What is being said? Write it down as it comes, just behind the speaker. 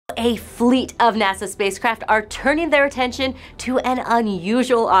A fleet of NASA spacecraft are turning their attention to an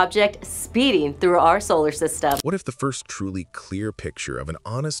unusual object speeding through our solar system. What if the first truly clear picture of an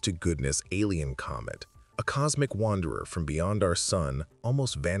honest-to-goodness alien comet, a cosmic wanderer from beyond our sun,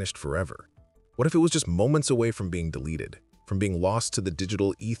 almost vanished forever? What if it was just moments away from being deleted, from being lost to the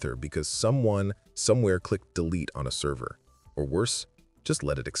digital ether because someone, somewhere clicked delete on a server? Or worse, just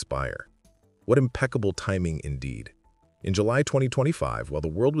let it expire. What impeccable timing indeed. In July 2025, while the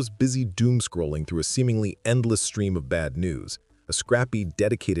world was busy doom-scrolling through a seemingly endless stream of bad news, a scrappy,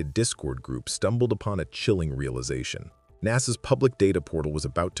 dedicated Discord group stumbled upon a chilling realization. NASA's public data portal was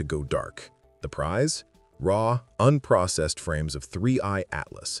about to go dark. The prize? Raw, unprocessed frames of 3I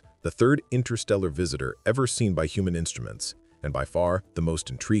Atlas, the third interstellar visitor ever seen by human instruments, and by far the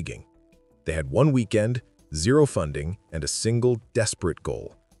most intriguing. They had one weekend, zero funding, and a single, desperate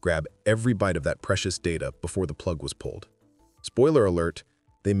goal: grab every byte of that precious data before the plug was pulled. Spoiler alert,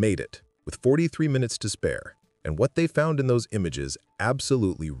 they made it, with 43 minutes to spare, and what they found in those images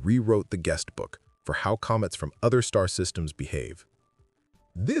absolutely rewrote the guest book for how comets from other star systems behave.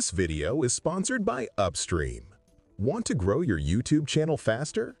 This video is sponsored by Upstream. Want to grow your YouTube channel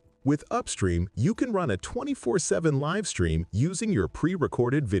faster? With Upstream, you can run a 24/7 live stream using your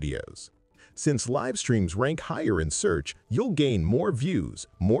pre-recorded videos. Since live streams rank higher in search, you'll gain more views,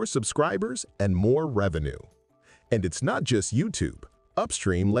 more subscribers, and more revenue. And it's not just YouTube.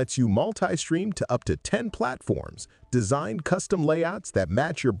 Upstream lets you multi-stream to up to 10 platforms, design custom layouts that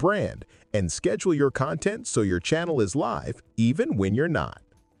match your brand, and schedule your content so your channel is live even when you're not.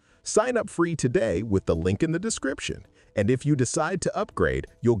 Sign up free today with the link in the description, and if you decide to upgrade,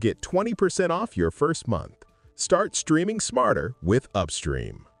 you'll get 20% off your first month. Start streaming smarter with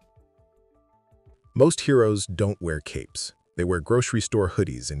Upstream. Most heroes don't wear capes. They wear grocery store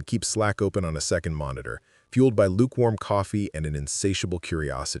hoodies and keep Slack open on a second monitor, fueled by lukewarm coffee and an insatiable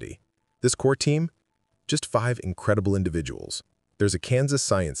curiosity. This core team? Just 5 incredible individuals. There's a Kansas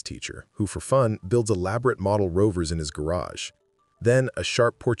science teacher who, for fun, builds elaborate model rovers in his garage. Then a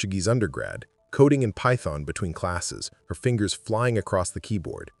sharp Portuguese undergrad, coding in Python between classes, her fingers flying across the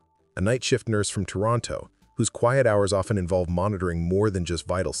keyboard. A night shift nurse from Toronto, whose quiet hours often involve monitoring more than just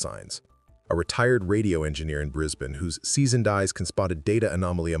vital signs. A retired radio engineer in Brisbane whose seasoned eyes can spot a data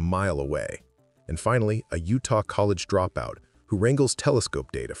anomaly a mile away. And finally, a Utah college dropout who wrangles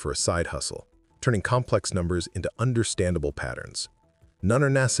telescope data for a side hustle, turning complex numbers into understandable patterns. None are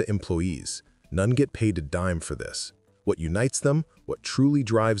NASA employees. None get paid a dime for this. What unites them, what truly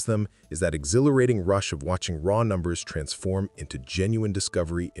drives them, is that exhilarating rush of watching raw numbers transform into genuine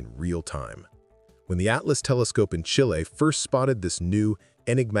discovery in real time. When the Atlas telescope in Chile first spotted this new,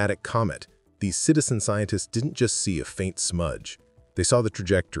 enigmatic comet, these citizen scientists didn't just see a faint smudge. They saw the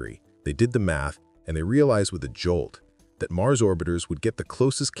trajectory, they did the math, and they realized with a jolt that Mars orbiters would get the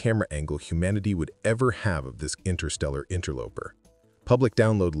closest camera angle humanity would ever have of this interstellar interloper. Public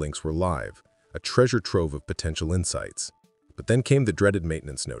download links were live, a treasure trove of potential insights. But then came the dreaded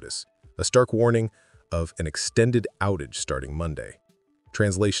maintenance notice, a stark warning of an extended outage starting Monday.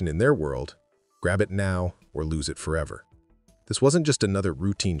 Translation in their world: grab it now or lose it forever. This wasn't just another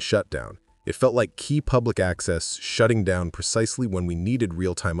routine shutdown. It felt like key public access shutting down precisely when we needed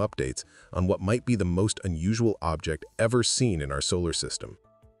real-time updates on what might be the most unusual object ever seen in our solar system.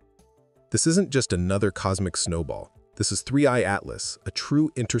 This isn't just another cosmic snowball. This is 3I Atlas, a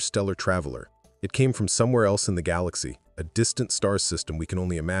true interstellar traveler. It came from somewhere else in the galaxy, a distant star system we can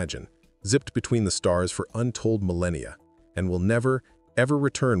only imagine, zipped between the stars for untold millennia, and will never, ever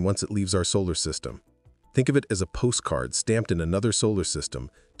return once it leaves our solar system. Think of it as a postcard stamped in another solar system,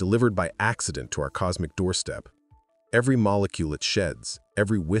 delivered by accident to our cosmic doorstep. Every molecule it sheds,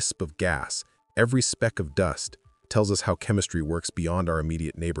 every wisp of gas, every speck of dust, tells us how chemistry works beyond our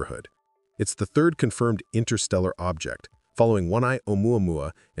immediate neighborhood. It's the third confirmed interstellar object, following 1I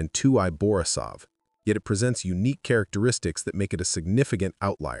Oumuamua and 2I Borisov, yet it presents unique characteristics that make it a significant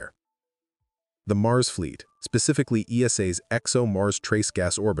outlier. The Mars fleet, specifically ESA's EXO-Mars Trace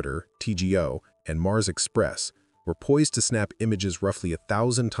Gas Orbiter, TGO, and Mars Express, were poised to snap images roughly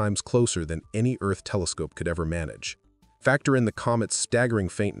 1,000 times closer than any Earth telescope could ever manage. Factor in the comet's staggering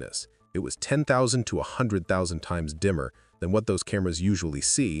faintness. It was 10,000 to 100,000 times dimmer than what those cameras usually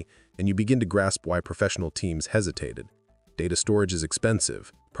see, and you begin to grasp why professional teams hesitated. Data storage is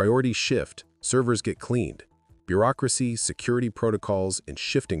expensive, priorities shift, servers get cleaned. Bureaucracy, security protocols, and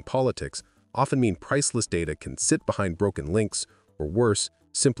shifting politics often mean priceless data can sit behind broken links, or worse,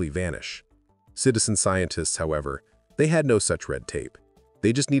 simply vanish. Citizen scientists, however, they had no such red tape.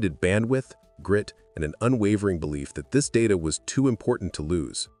 They just needed bandwidth, grit, and an unwavering belief that this data was too important to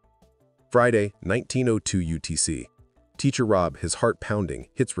lose. Friday, 1902 UTC. Teacher Rob, his heart pounding,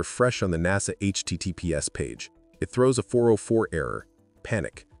 hits refresh on the NASA HTTPS page. It throws a 404 error.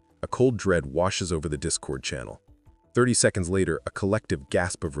 Panic. A cold dread washes over the Discord channel. 30 seconds later, a collective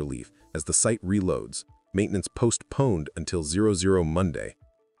gasp of relief as the site reloads. Maintenance postponed until 00 Monday.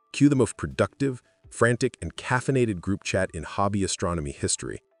 Cue the most productive, frantic, and caffeinated group chat in hobby astronomy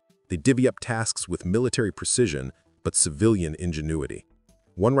history. They divvy up tasks with military precision, but civilian ingenuity.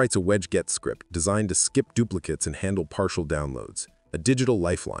 One writes a wedge-get script designed to skip duplicates and handle partial downloads, a digital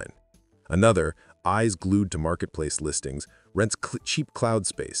lifeline. Another, eyes glued to marketplace listings, rents cheap cloud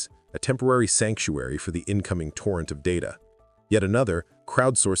space, a temporary sanctuary for the incoming torrent of data. Yet another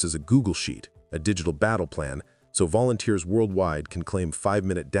crowdsources a Google Sheet, a digital battle plan, so volunteers worldwide can claim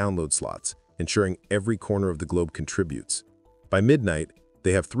 5-minute download slots, ensuring every corner of the globe contributes. By midnight,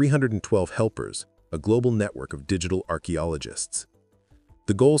 they have 312 helpers, a global network of digital archaeologists.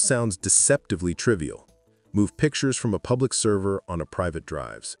 The goal sounds deceptively trivial. Move pictures from a public server on a private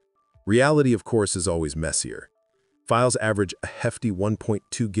drives. Reality, of course, is always messier. Files average a hefty 1.2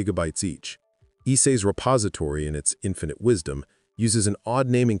 gigabytes each. ESA's repository, in its infinite wisdom, uses an odd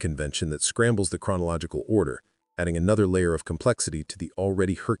naming convention that scrambles the chronological order, adding another layer of complexity to the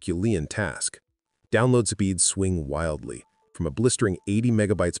already Herculean task. Download speeds swing wildly, from a blistering 80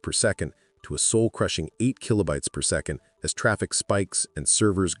 megabytes per second to a soul-crushing 8 kilobytes per second as traffic spikes and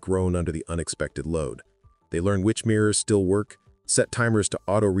servers groan under the unexpected load. They learn which mirrors still work, set timers to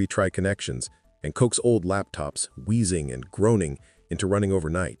auto-retry connections, and coax old laptops, wheezing and groaning, into running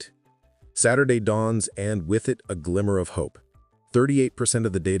overnight. Saturday dawns, and with it a glimmer of hope. 38%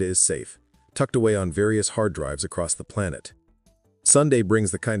 of the data is safe, tucked away on various hard drives across the planet. Sunday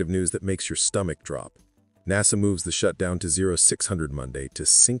brings the kind of news that makes your stomach drop. NASA moves the shutdown to 0600 Monday to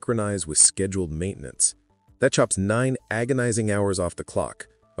synchronize with scheduled maintenance. That chops 9 agonizing hours off the clock,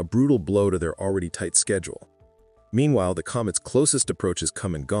 a brutal blow to their already tight schedule. Meanwhile, the comet's closest approach has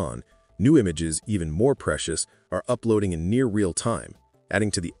come and gone. New images, even more precious, are uploading in near real time, adding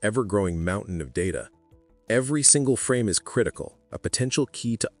to the ever-growing mountain of data. Every single frame is critical, a potential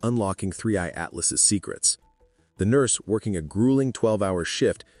key to unlocking 3i Atlas's secrets. The nurse, working a grueling 12-hour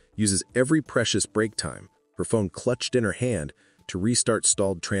shift, uses every precious break time, her phone clutched in her hand, to restart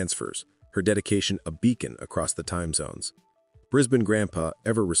stalled transfers, her dedication a beacon across the time zones. Brisbane grandpa,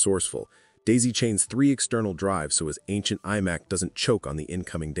 ever resourceful, daisy-chains 3 external drives so his ancient iMac doesn't choke on the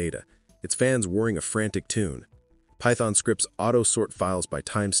incoming data, its fans whirring a frantic tune. Python scripts auto-sort files by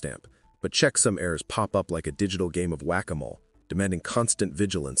timestamp, but checksum errors pop up like a digital game of whack-a-mole, demanding constant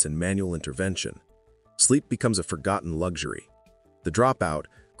vigilance and manual intervention. Sleep becomes a forgotten luxury. The dropout,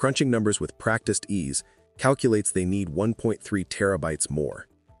 crunching numbers with practiced ease, calculates they need 1.3 terabytes more.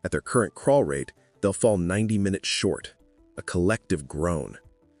 At their current crawl rate, they'll fall 90 minutes short. A collective groan.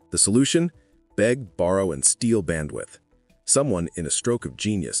 The solution? Beg, borrow, and steal bandwidth. Someone, in a stroke of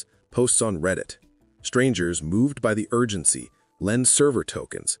genius, posts on Reddit. Strangers, moved by the urgency, lend server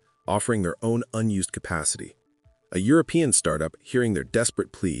tokens, offering their own unused capacity. A European startup, hearing their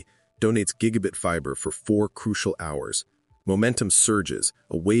desperate plea, donates gigabit fiber for 4 crucial hours. Momentum surges,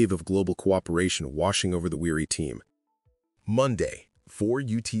 a wave of global cooperation washing over the weary team. Monday, 4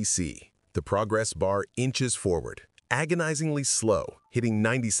 UTC. The progress bar inches forward, agonizingly slow, hitting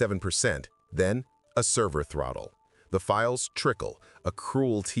 97%. Then, a server throttle. The files trickle, a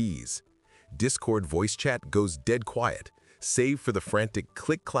cruel tease. Discord voice chat goes dead quiet, save for the frantic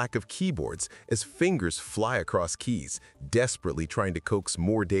click-clack of keyboards as fingers fly across keys, desperately trying to coax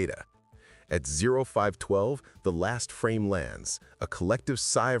more data. At 0512, the last frame lands, a collective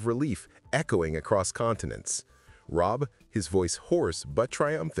sigh of relief echoing across continents. Rob, his voice hoarse but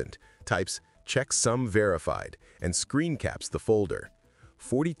triumphant, types "checksum verified" and screen caps the folder.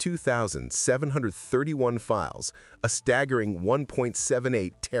 42,731 files, a staggering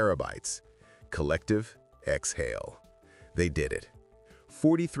 1.78 terabytes. Collective exhale. They did it.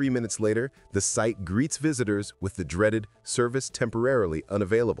 43 minutes later, the site greets visitors with the dreaded "service temporarily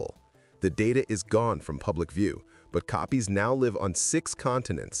unavailable." The data is gone from public view, but copies now live on 6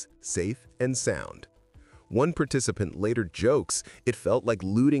 continents, safe and sound. One participant later jokes it felt like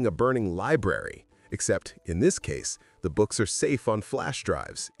looting a burning library, except in this case, the books are safe on flash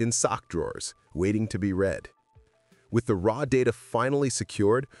drives in sock drawers, waiting to be read. With the raw data finally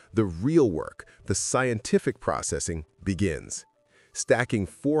secured, the real work, the scientific processing, begins. Stacking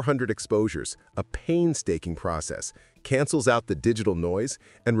 400 exposures, a painstaking process, cancels out the digital noise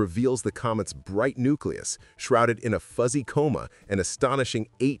and reveals the comet's bright nucleus, shrouded in a fuzzy coma and astonishing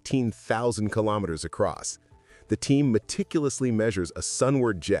 18,000 kilometers across. The team meticulously measures a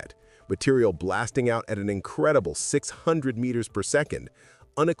sunward jet, material blasting out at an incredible 600 meters per second,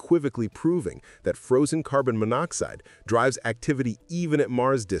 unequivocally proving that frozen carbon monoxide drives activity even at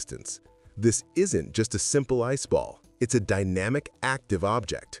Mars distance. This isn't just a simple ice ball, it's a dynamic, active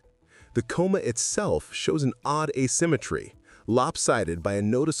object. The Comet itself shows an odd asymmetry, lopsided by a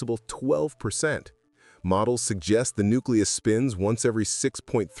noticeable 12%. Models suggest the nucleus spins once every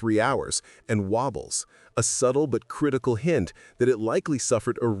 6.3 hours and wobbles, a subtle but critical hint that it likely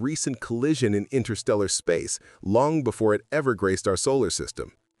suffered a recent collision in interstellar space long before it ever graced our solar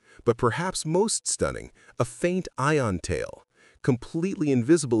system. But perhaps most stunning, a faint ion tail, completely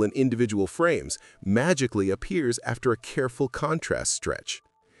invisible in individual frames, magically appears after a careful contrast stretch.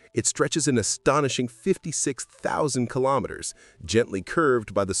 It stretches an astonishing 56,000 kilometers, gently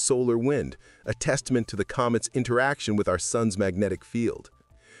curved by the solar wind, a testament to the comet's interaction with our sun's magnetic field.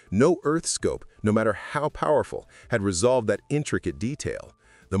 No Earth scope, no matter how powerful, had resolved that intricate detail.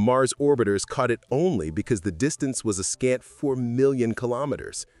 The Mars orbiters caught it only because the distance was a scant 4 million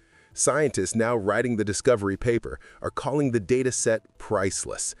kilometers. Scientists now writing the discovery paper are calling the dataset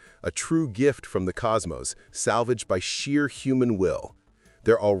priceless, a true gift from the cosmos, salvaged by sheer human will.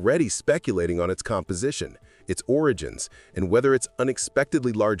 They're already speculating on its composition, its origins, and whether its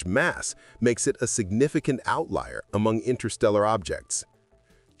unexpectedly large mass makes it a significant outlier among interstellar objects.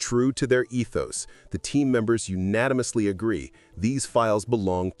 True to their ethos, the team members unanimously agree these files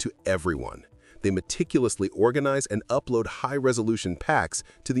belong to everyone. They meticulously organize and upload high-resolution packs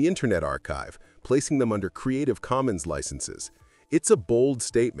to the Internet Archive, placing them under Creative Commons licenses. It's a bold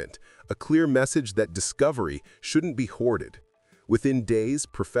statement, a clear message that discovery shouldn't be hoarded. Within days,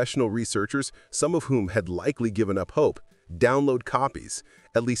 professional researchers, some of whom had likely given up hope, download copies.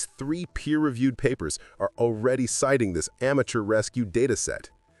 At least 3 peer-reviewed papers are already citing this amateur rescue dataset.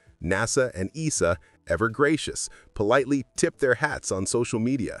 NASA and ESA, ever gracious, politely tip their hats on social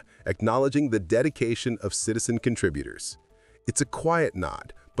media, acknowledging the dedication of citizen contributors. It's a quiet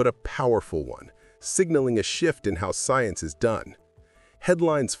nod, but a powerful one, signaling a shift in how science is done.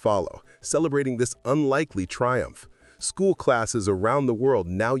 Headlines follow, celebrating this unlikely triumph. School classes around the world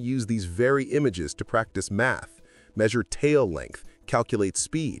now use these very images to practice math, measure tail length, calculate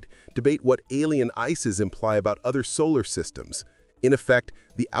speed, debate what alien ices imply about other solar systems. In effect,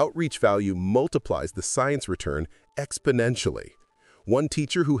 the outreach value multiplies the science return exponentially. One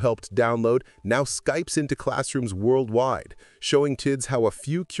teacher who helped download now Skypes into classrooms worldwide, showing kids how a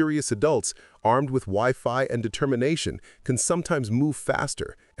few curious adults, armed with Wi-Fi and determination, can sometimes move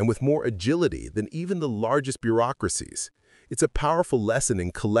faster and with more agility than even the largest bureaucracies. It's a powerful lesson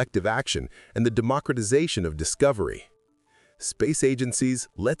in collective action and the democratization of discovery. Space agencies,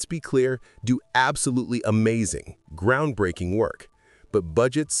 let's be clear, do absolutely amazing, groundbreaking work. But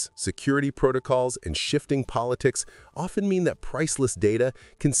budgets, security protocols, and shifting politics often mean that priceless data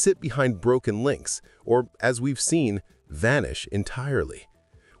can sit behind broken links, or, as we've seen, vanish entirely.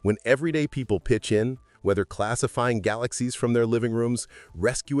 When everyday people pitch in, whether classifying galaxies from their living rooms,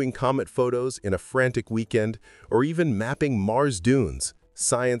 rescuing comet photos in a frantic weekend, or even mapping Mars dunes,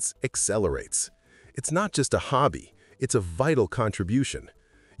 science accelerates. It's not just a hobby, it's a vital contribution.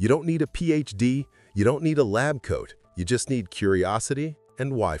 You don't need a PhD, you don't need a lab coat. You just need curiosity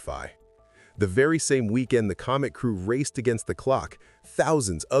and Wi-Fi. The very same weekend the Comet crew raced against the clock,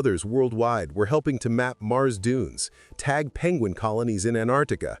 thousands others worldwide were helping to map Mars dunes, tag penguin colonies in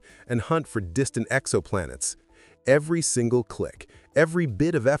Antarctica, and hunt for distant exoplanets. Every single click, every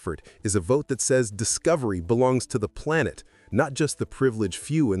bit of effort is a vote that says discovery belongs to the planet, not just the privileged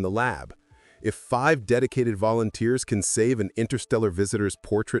few in the lab. If 5 dedicated volunteers can save an interstellar visitor's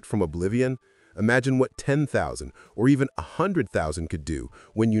portrait from oblivion, imagine what 10,000 or even 100,000 could do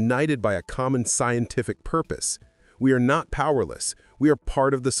when united by a common scientific purpose. We are not powerless. We are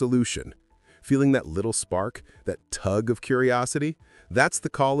part of the solution. Feeling that little spark, that tug of curiosity? That's the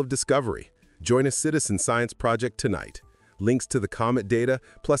call of discovery. Join a citizen science project tonight. Links to the Comet data,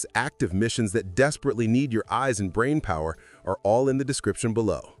 plus active missions that desperately need your eyes and brain power, are all in the description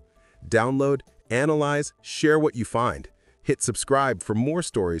below. Download, analyze, share what you find. Hit subscribe for more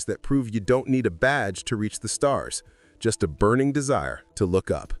stories that prove you don't need a badge to reach the stars, just a burning desire to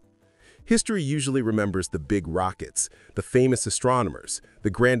look up. History usually remembers the big rockets, the famous astronomers, the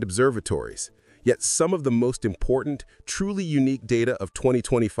grand observatories. Yet some of the most important, truly unique data of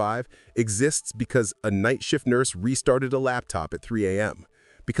 2025 exists because a night shift nurse restarted a laptop at 3 a.m.,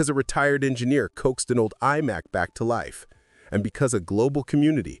 because a retired engineer coaxed an old iMac back to life, and because a global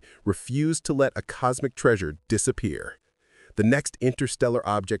community refused to let a cosmic treasure disappear. The next interstellar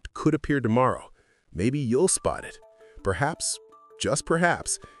object could appear tomorrow. Maybe you'll spot it. Perhaps, just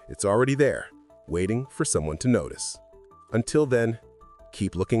perhaps, it's already there, waiting for someone to notice. Until then,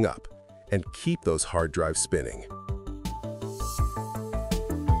 keep looking up and keep those hard drives spinning.